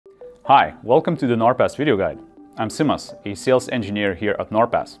Hi, welcome to the NordPass video guide. I'm Simas, a sales engineer here at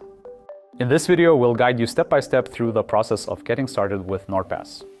NordPass. In this video, we'll guide you step by step through the process of getting started with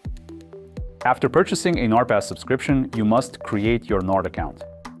NordPass. After purchasing a NordPass subscription, you must create your Nord account.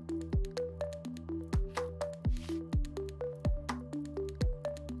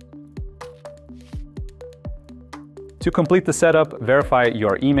 To complete the setup, verify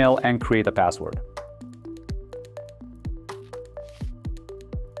your email and create a password.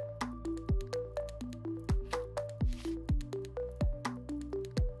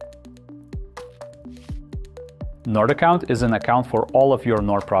 Nord account is an account for all of your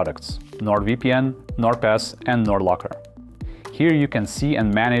Nord products: NordVPN, NordPass, and NordLocker. Here you can see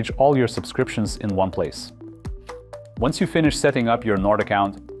and manage all your subscriptions in one place. Once you finish setting up your Nord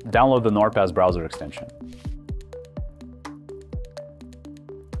account, download the NordPass browser extension.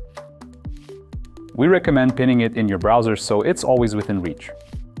 We recommend pinning it in your browser so it's always within reach.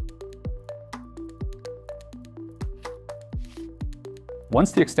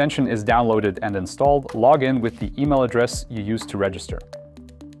 Once the extension is downloaded and installed, log in with the email address you used to register.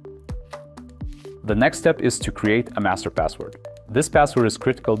 The next step is to create a master password. This password is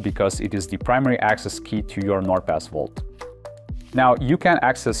critical because it is the primary access key to your NordPass vault. Now, you can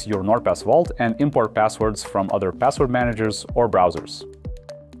access your NordPass vault and import passwords from other password managers or browsers.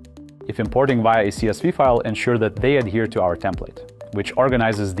 If importing via a CSV file, ensure that they adhere to our template, which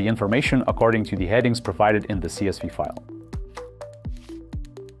organizes the information according to the headings provided in the CSV file.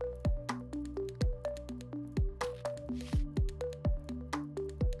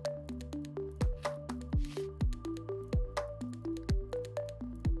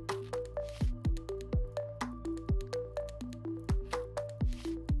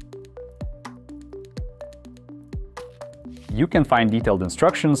 You can find detailed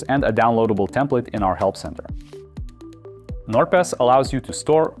instructions and a downloadable template in our Help Center. NordPass allows you to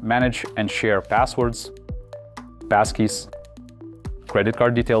store, manage, and share passwords, passkeys, credit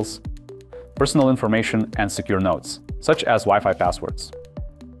card details, personal information, and secure notes, such as Wi-Fi passwords.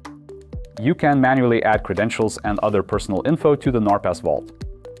 You can manually add credentials and other personal info to the NordPass vault.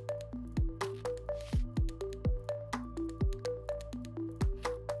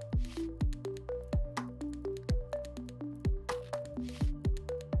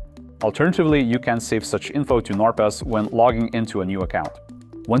 Alternatively, you can save such info to NordPass when logging into a new account.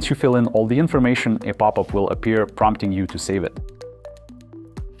 Once you fill in all the information, a pop-up will appear prompting you to save it.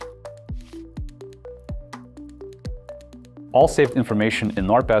 All saved information in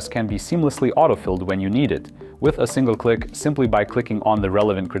NordPass can be seamlessly autofilled when you need it, with a single click simply by clicking on the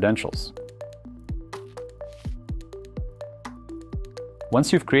relevant credentials.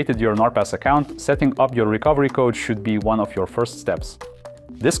 Once you've created your NordPass account, setting up your recovery code should be one of your first steps.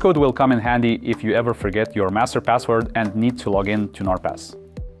 This code will come in handy if you ever forget your master password and need to log in to NordPass.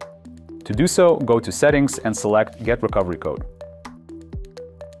 To do so, go to Settings and select Get Recovery Code.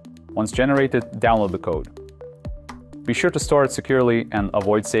 Once generated, download the code. Be sure to store it securely and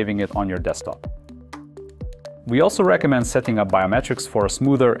avoid saving it on your desktop. We also recommend setting up biometrics for a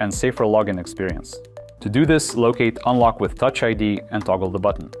smoother and safer login experience. To do this, locate Unlock with Touch ID and toggle the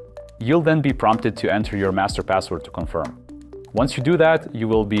button. You'll then be prompted to enter your master password to confirm. Once you do that, you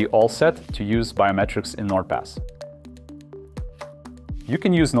will be all set to use biometrics in NordPass. You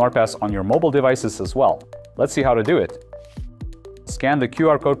can use NordPass on your mobile devices as well. Let's see how to do it. Scan the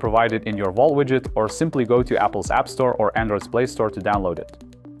QR code provided in your Vault widget or simply go to Apple's App Store or Android's Play Store to download it.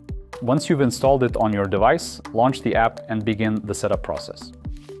 Once you've installed it on your device, launch the app and begin the setup process.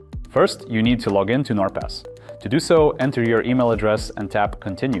 First, you need to log in to NordPass. To do so, enter your email address and tap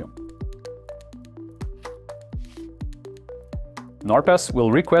Continue. NordPass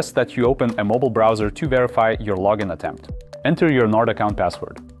will request that you open a mobile browser to verify your login attempt. Enter your Nord account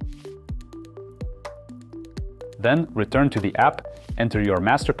password. Then return to the app, enter your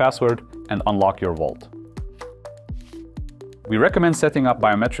master password, and unlock your vault. We recommend setting up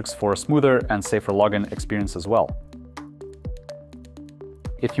biometrics for a smoother and safer login experience as well.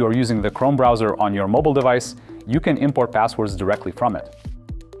 If you are using the Chrome browser on your mobile device, you can import passwords directly from it.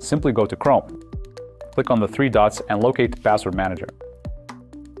 Simply go to Chrome. Click on the three dots and locate Password Manager.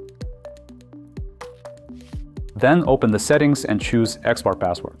 Then open the settings and choose Export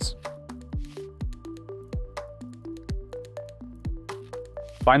Passwords.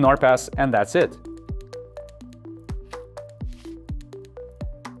 Find NordPass and that's it.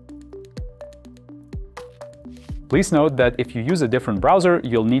 Please note that if you use a different browser,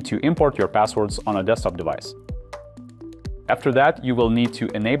 you'll need to import your passwords on a desktop device. After that, you will need to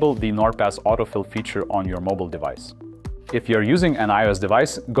enable the NordPass autofill feature on your mobile device. If you're using an iOS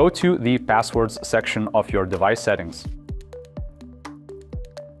device, go to the Passwords section of your device settings.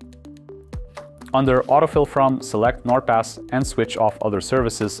 Under Autofill From, select NordPass and switch off other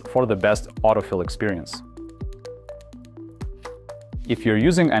services for the best autofill experience. If you're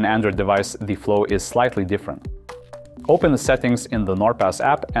using an Android device, the flow is slightly different. Open the settings in the NordPass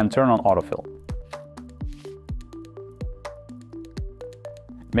app and turn on Autofill.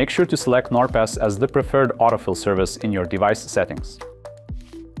 Make sure to select NordPass as the preferred autofill service in your device settings.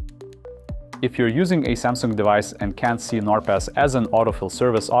 If you're using a Samsung device and can't see NordPass as an autofill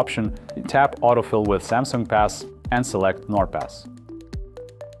service option, tap Autofill with Samsung Pass and select NordPass.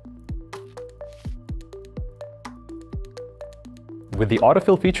 With the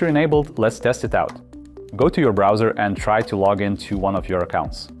autofill feature enabled, let's test it out. Go to your browser and try to log in to one of your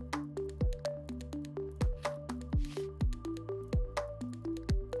accounts.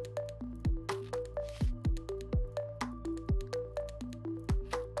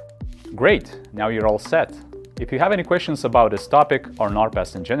 Great, now you're all set. If you have any questions about this topic or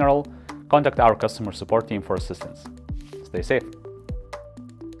NordPass in general, contact our customer support team for assistance. Stay safe.